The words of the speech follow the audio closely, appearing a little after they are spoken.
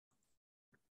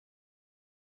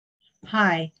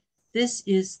Hi, this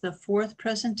is the fourth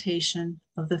presentation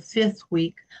of the fifth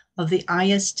week of the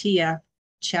ISTF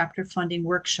Chapter Funding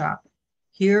Workshop.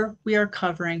 Here we are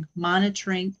covering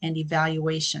monitoring and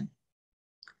evaluation.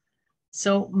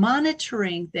 So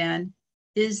monitoring then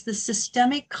is the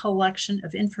systemic collection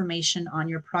of information on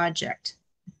your project.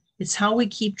 It's how we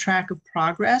keep track of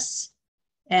progress,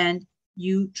 and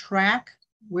you track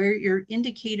where your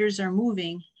indicators are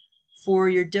moving for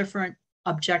your different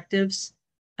objectives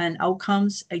and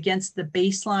outcomes against the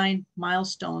baseline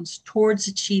milestones towards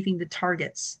achieving the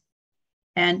targets.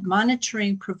 And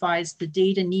monitoring provides the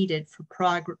data needed for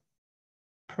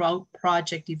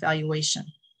project evaluation.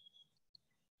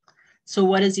 So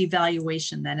what is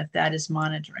evaluation then, if that is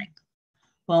monitoring?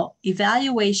 Well,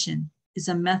 evaluation is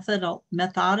a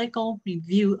methodical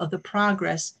review of the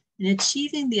progress in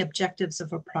achieving the objectives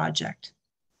of a project.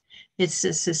 It's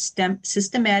a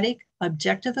systematic,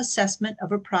 objective assessment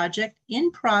of a project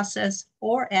in process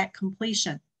or at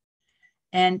completion.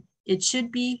 And it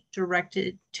should be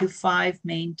directed to 5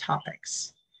 main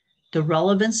topics: the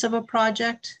relevance of a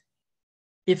project,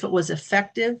 if it was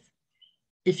effective,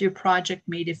 if your project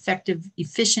made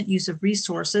efficient use of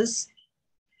resources,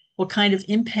 what kind of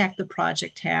impact the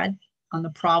project had on the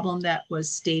problem that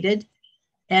was stated,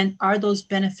 and are those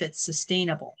benefits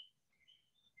sustainable?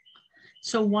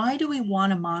 So why do we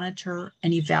want to monitor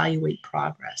and evaluate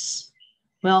progress?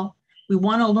 Well, we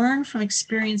want to learn from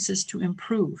experiences to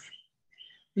improve.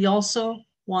 We also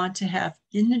want to have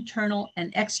internal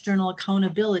and external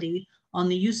accountability on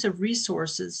the use of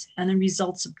resources and the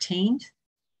results obtained.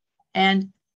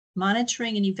 And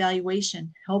monitoring and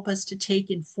evaluation help us to take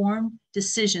informed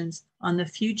decisions on the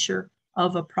future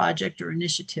of a project or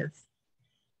initiative.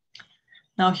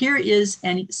 Now, here is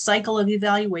a cycle of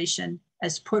evaluation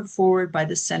as put forward by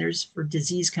the Centers for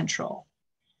Disease Control.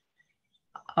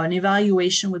 An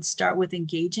evaluation would start with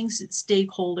engaging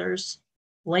stakeholders,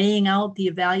 laying out the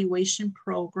evaluation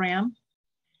program,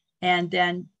 and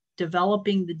then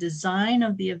developing the design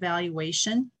of the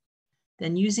evaluation,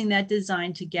 then using that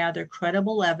design to gather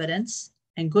credible evidence.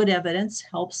 And good evidence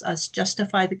helps us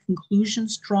justify the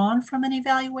conclusions drawn from an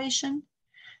evaluation.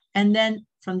 And then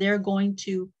from there, going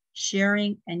to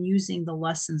sharing and using the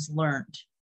lessons learned.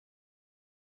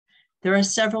 There are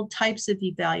several types of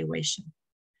evaluation.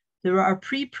 There are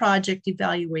pre-project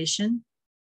evaluation.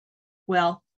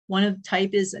 Well, one of the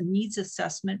type is a needs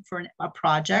assessment for a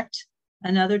project.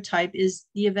 Another type is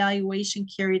the evaluation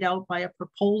carried out by a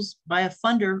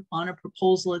funder on a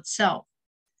proposal itself.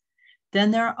 Then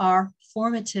there are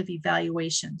formative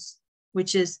evaluations,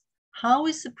 which is how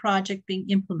is the project being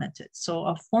implemented? So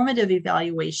a formative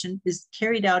evaluation is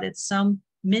carried out at some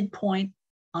midpoint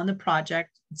on the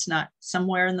project. It's not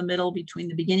somewhere in the middle between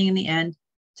the beginning and the end,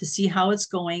 to see how it's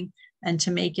going and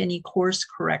to make any course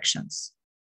corrections.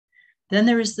 Then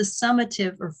there is the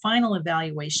summative or final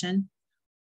evaluation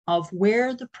of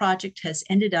where the project has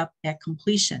ended up at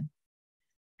completion.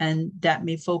 And that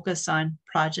may focus on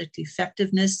project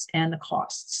effectiveness and the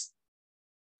costs.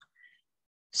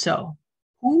 So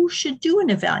who should do an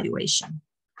evaluation?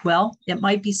 Well, it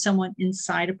might be someone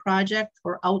inside a project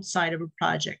or outside of a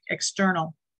project,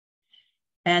 external.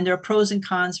 And there are pros and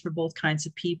cons for both kinds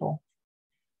of people.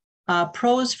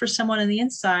 Pros for someone on the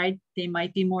inside: they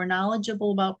might be more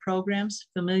knowledgeable about programs,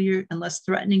 familiar and less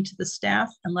threatening to the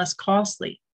staff, and less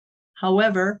costly.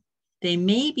 However, they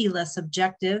may be less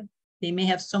objective. They may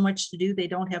have so much to do, they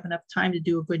don't have enough time to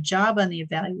do a good job on the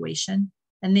evaluation,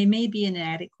 and they may be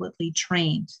inadequately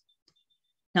trained.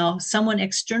 Now, someone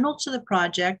external to the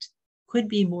project could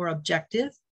be more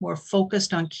objective, more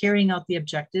focused on carrying out the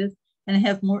objective, and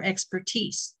have more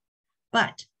expertise,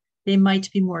 but they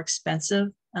might be more expensive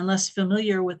and less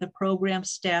familiar with the program,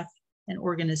 staff, and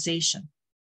organization.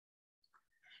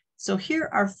 So here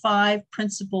are 5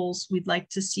 principles we'd like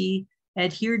to see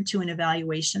adhered to in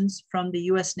evaluations from the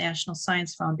U.S. National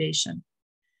Science Foundation.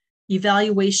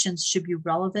 Evaluations should be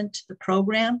relevant to the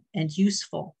program and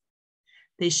useful.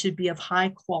 They should be of high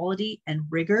quality and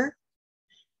rigor.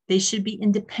 They should be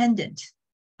independent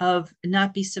of,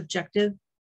 not be subjective,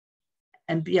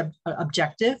 and be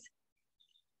objective.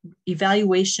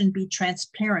 Evaluation be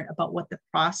transparent about what the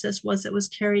process was that was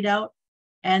carried out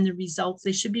and the results.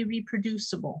 They should be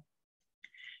reproducible.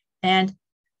 And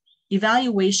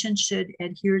evaluation should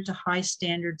adhere to high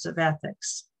standards of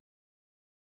ethics.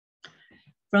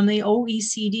 From the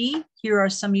OECD, here are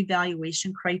some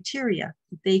evaluation criteria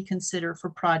that they consider for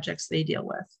projects they deal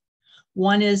with.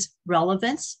 One is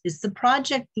relevance. Is the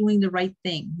project doing the right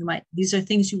thing? These are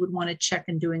things you would want to check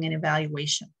in doing an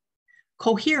evaluation.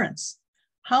 Coherence.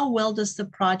 How well does the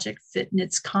project fit in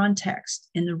its context,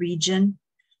 in the region,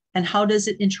 And how does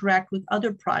it interact with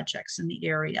other projects in the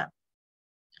area?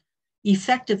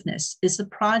 Effectiveness, is the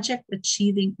project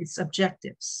achieving its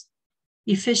objectives?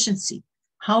 Efficiency,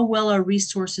 how well are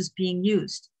resources being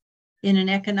used in an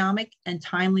economic and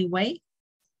timely way?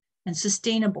 And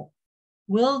sustainable,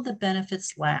 will the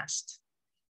benefits last?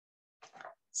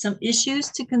 Some issues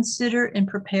to consider in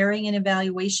preparing an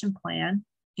evaluation plan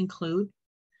include,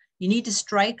 you need to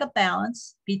strike a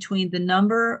balance between the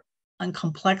number and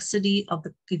complexity of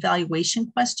the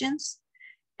evaluation questions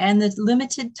and the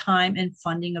limited time and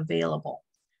funding available.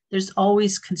 There's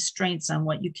always constraints on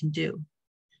what you can do.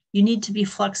 You need to be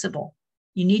flexible.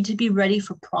 You need to be ready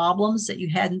for problems that you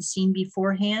hadn't seen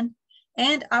beforehand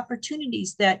and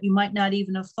opportunities that you might not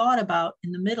even have thought about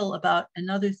in the middle about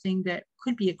another thing that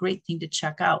could be a great thing to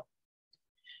check out.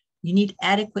 You need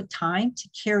adequate time to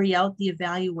carry out the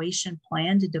evaluation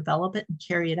plan, to develop it and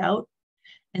carry it out.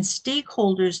 And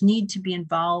stakeholders need to be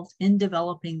involved in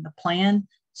developing the plan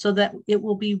so that it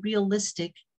will be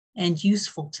realistic and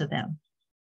useful to them.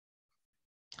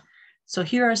 So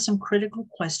here are some critical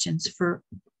questions for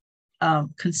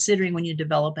considering when you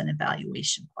develop an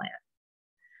evaluation plan.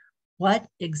 What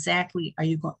exactly are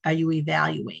you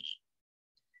evaluating?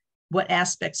 What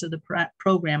aspects of the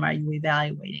program are you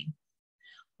evaluating?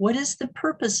 What is the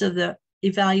purpose of the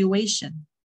evaluation?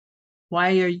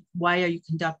 Why are you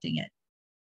conducting it?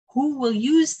 Who will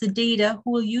use the data?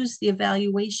 Who will use the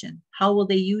evaluation? How will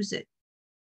they use it?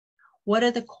 What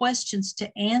are the questions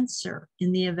to answer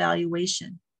in the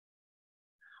evaluation?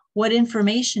 What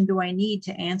information do I need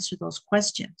to answer those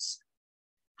questions?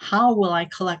 How will I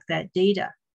collect that data?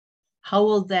 How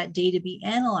will that data be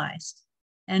analyzed?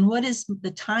 And what is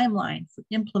the timeline for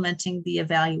implementing the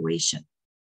evaluation?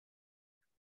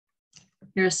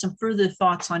 Here are some further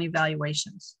thoughts on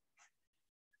evaluations.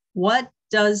 What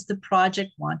does the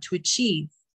project want to achieve?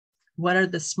 What are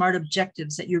the SMART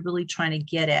objectives that you're really trying to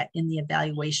get at in the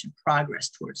evaluation progress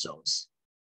towards those?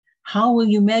 How will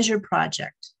you measure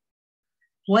project?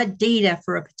 What data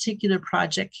for a particular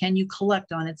project can you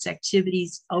collect on its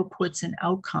activities, outputs, and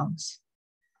outcomes?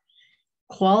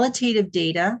 Qualitative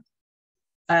data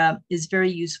is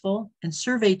very useful, and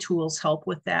survey tools help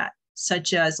with that,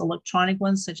 such as electronic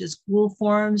ones, such as Google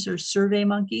Forms or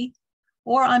SurveyMonkey,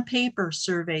 or on paper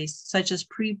surveys, such as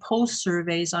pre-post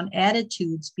surveys on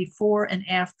attitudes before and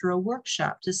after a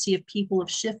workshop to see if people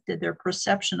have shifted their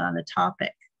perception on the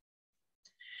topic.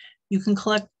 You can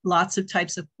collect lots of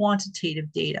types of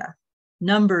quantitative data,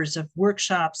 numbers of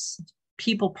workshops,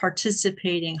 people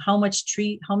participating, how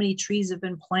many trees have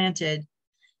been planted,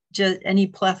 just any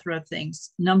plethora of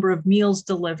things, number of meals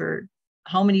delivered,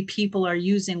 how many people are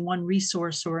using one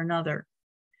resource or another.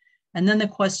 And then the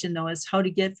question, though, is how to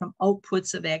get from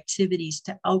outputs of activities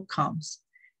to outcomes.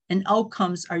 And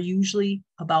outcomes are usually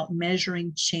about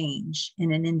measuring change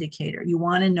in an indicator. You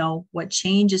want to know what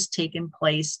change has taken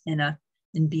place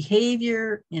in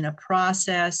behavior, in a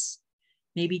process,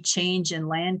 maybe change in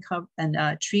land cover and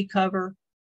tree cover.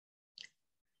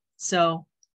 So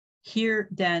here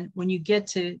then, when you get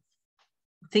to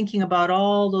thinking about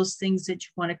all those things that you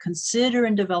want to consider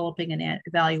in developing an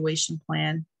evaluation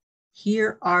plan,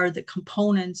 here are the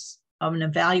components of an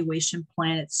evaluation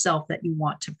plan itself that you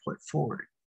want to put forward.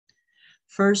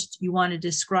 First, you want to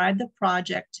describe the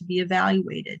project to be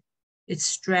evaluated, its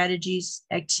strategies,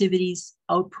 activities,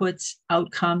 outputs,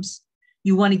 outcomes.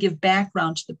 You want to give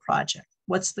background to the project.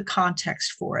 What's the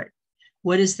context for it?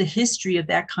 What is the history of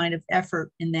that kind of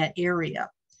effort in that area?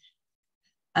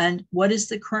 And what is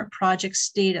the current project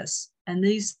status? And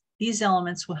these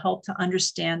elements will help to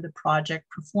understand the project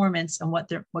performance and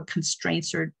what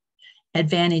constraints or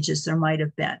advantages there might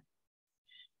have been.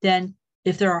 Then,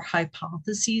 if there are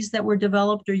hypotheses that were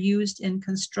developed or used in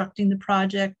constructing the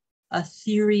project, a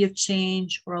theory of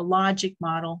change or a logic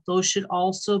model, those should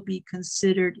also be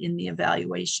considered in the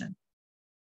evaluation.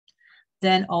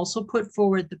 Then also put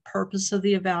forward the purpose of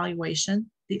the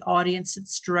evaluation, the audience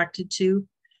it's directed to,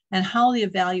 and how the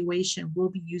evaluation will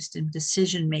be used in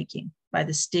decision-making by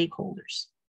the stakeholders.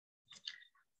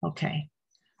 Okay,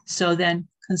 so then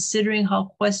considering how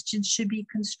questions should be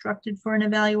constructed for an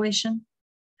evaluation,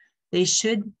 they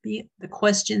should be the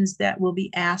questions that will be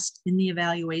asked in the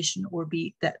evaluation or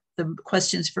be the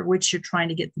questions for which you're trying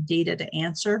to get the data to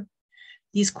answer.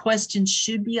 These questions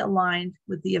should be aligned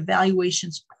with the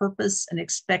evaluation's purpose and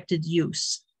expected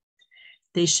use.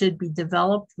 They should be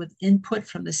developed with input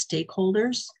from the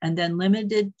stakeholders and then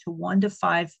limited to 1 to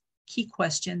 5 key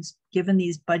questions given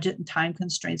these budget and time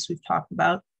constraints we've talked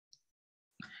about.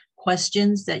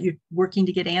 Questions that you're working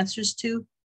to get answers to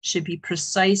should be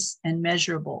precise and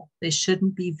measurable. They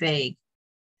shouldn't be vague.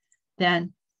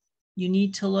 Then You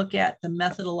need to look at the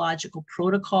methodological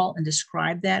protocol and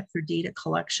describe that for data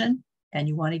collection. And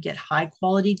you want to get high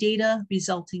quality data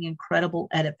resulting in credible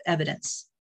evidence.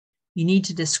 You need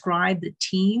to describe the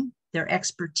team, their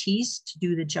expertise to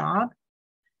do the job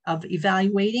of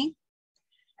evaluating,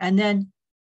 and then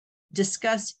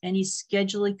discuss any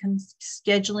scheduling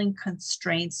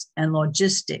constraints and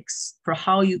logistics for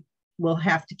how you will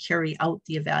have to carry out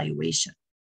the evaluation.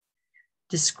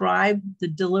 Describe the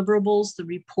deliverables, the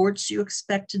reports you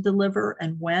expect to deliver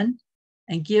and when,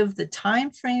 and give the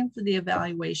time frame for the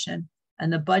evaluation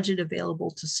and the budget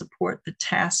available to support the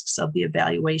tasks of the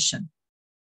evaluation.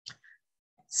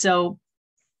 So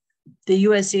the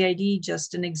USAID,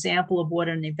 just an example of what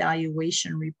an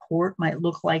evaluation report might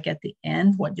look like at the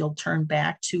end, what you'll turn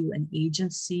back to an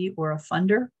agency or a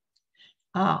funder.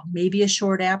 Maybe a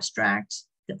short abstract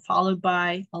followed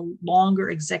by a longer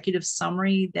executive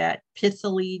summary that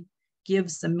pithily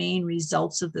gives the main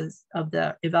results of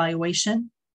the evaluation.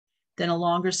 Then a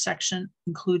longer section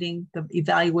including the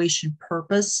evaluation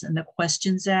purpose and the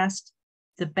questions asked,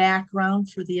 the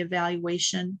background for the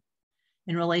evaluation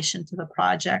in relation to the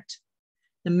project,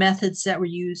 the methods that were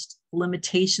used,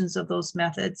 limitations of those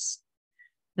methods,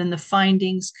 then the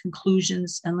findings,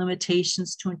 conclusions, and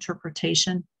limitations to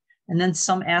interpretation, and then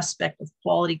some aspect of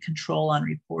quality control on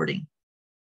reporting.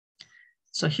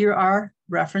 So here are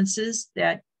references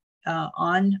that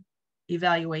on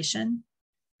evaluation,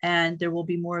 and there will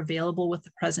be more available with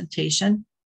the presentation.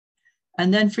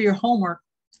 And then for your homework,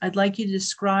 I'd like you to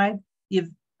describe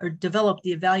or develop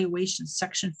the evaluation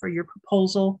section for your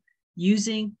proposal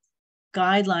using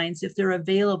guidelines, if they're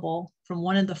available, from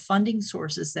one of the funding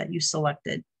sources that you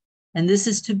selected. And this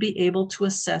is to be able to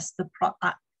assess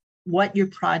what your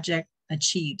project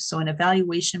achieves. So an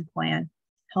evaluation plan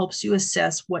helps you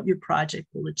assess what your project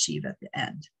will achieve at the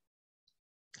end.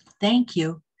 Thank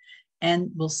you, and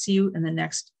we'll see you in the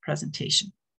next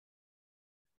presentation.